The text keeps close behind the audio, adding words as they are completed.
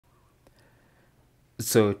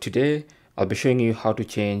So today I'll be showing you how to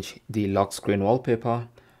change the lock screen wallpaper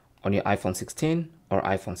on your iPhone 16 or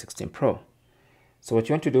iPhone 16 Pro. So what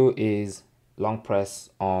you want to do is long press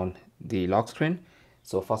on the lock screen.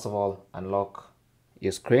 So first of all, unlock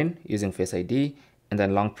your screen using Face ID and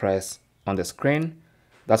then long press on the screen.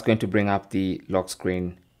 That's going to bring up the lock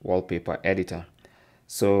screen wallpaper editor.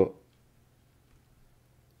 So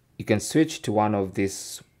you can switch to one of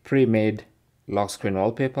these pre-made lock screen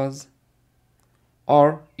wallpapers,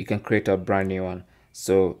 or you can create a brand new one.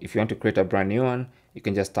 So if you want to create a brand new one, you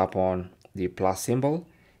can just tap on the plus symbol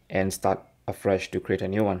and start afresh to create a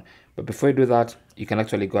new one. But before you do that, you can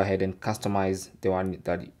actually go ahead and customize the one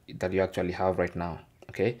that you actually have right now.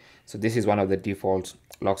 Okay, so this is one of the default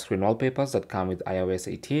lock screen wallpapers that come with iOS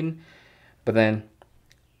 18. But then,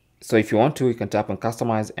 so if you want to, you can tap on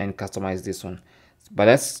customize and customize this one. But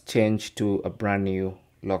let's change to a brand new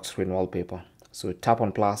lock screen wallpaper. So tap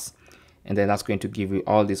on plus, and then that's going to give you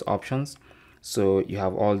all these options. So you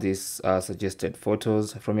have all these suggested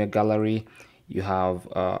photos from your gallery. You have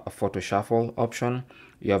a photo shuffle option.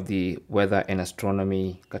 You have the weather and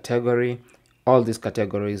astronomy category. All these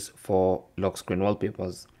categories for lock screen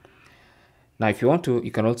wallpapers. Now, if you want to,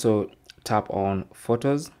 you can also tap on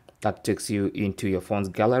photos. That takes you into your phone's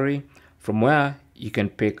gallery, from where you can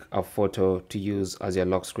pick a photo to use as your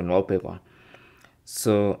lock screen wallpaper.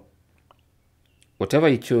 So whatever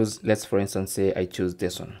you choose, let's for instance say I choose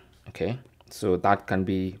this one. Okay, so that can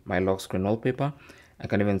be my lock screen wallpaper. I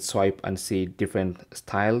can even swipe and see different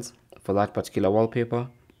styles for that particular wallpaper.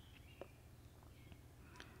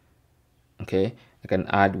 Okay, I can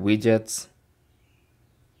add widgets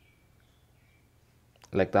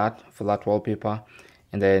like that for that wallpaper,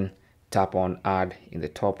 and then tap on add in the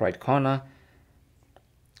top right corner,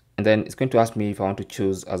 and then it's going to ask me if I want to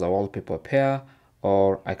choose as a wallpaper pair,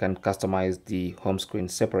 or I can customize the home screen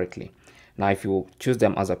separately. Now if you choose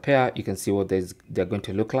them as a pair, you can see what they're going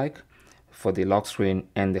to look like for the lock screen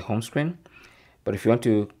and the home screen. But if you want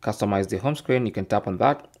to customize the home screen, you can tap on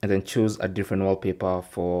that and then choose a different wallpaper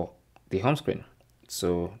for the home screen.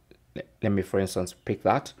 So let me for instance pick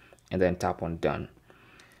that and then tap on done,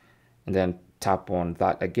 and then tap on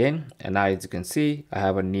that again, and now as you can see I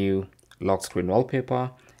have a new lock screen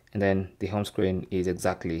wallpaper, and then the home screen is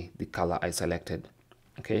exactly the color I selected.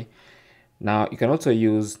 Okay, now you can also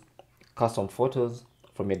use custom photos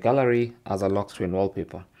from your gallery as a lock screen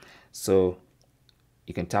wallpaper. So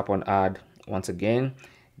you can tap on add once again,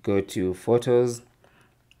 go to photos,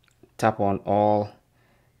 tap on all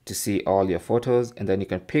to see all your photos, and then you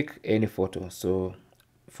can pick any photo. So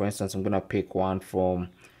for instance, I'm gonna pick one from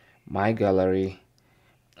my gallery.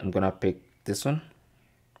 I'm gonna pick this one,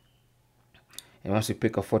 and once you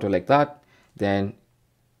pick a photo like that, then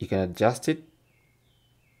you can adjust it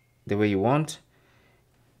the way you want.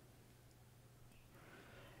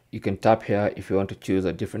 You can tap here if you want to choose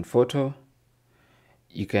a different photo.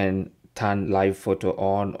 You can turn live photo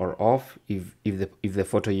on or off if the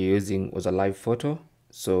photo you're using was a live photo.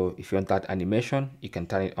 So if you want that animation, you can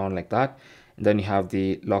turn it on like that. And then you have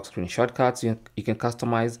the lock screen shortcuts you can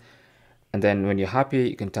customize. And then when you're happy,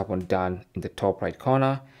 you can tap on done in the top right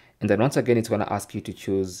corner. And then once again, it's going to ask you to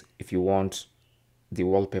choose if you want the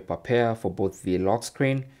wallpaper pair for both the lock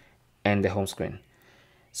screen and the home screen.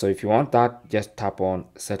 So if you want that, just tap on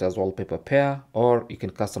set as wallpaper pair, or you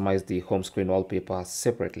can customize the home screen wallpaper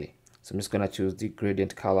separately. So I'm just going to choose the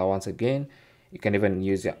gradient color once again. You can even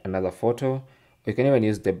use another photo, or you can even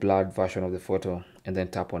use the blurred version of the photo, and then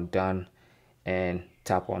tap on done and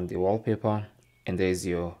tap on the wallpaper, and there's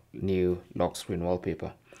your new lock screen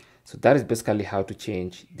wallpaper. So that is basically how to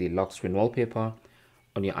change the lock screen wallpaper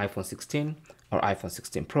on your iPhone 16 or iPhone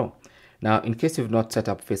 16 Pro. Now, in case you've not set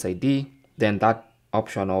up Face ID, then that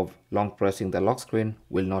option of long pressing the lock screen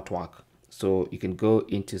will not work. So you can go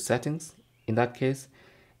into settings in that case,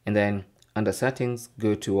 and then under settings,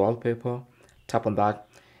 go to wallpaper, tap on that,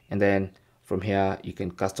 and then from here you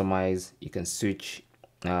can customize, you can switch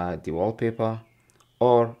the wallpaper,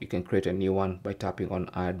 or you can create a new one by tapping on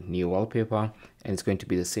add new wallpaper, and it's going to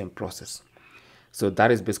be the same process. So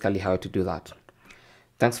that is basically how to do that.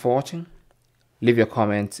 Thanks for watching. Leave your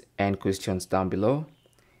comments and questions down below.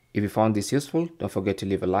 If you found this useful, don't forget to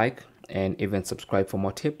leave a like and even subscribe for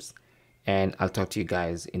more tips, and I'll talk to you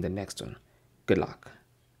guys in the next one. Good luck.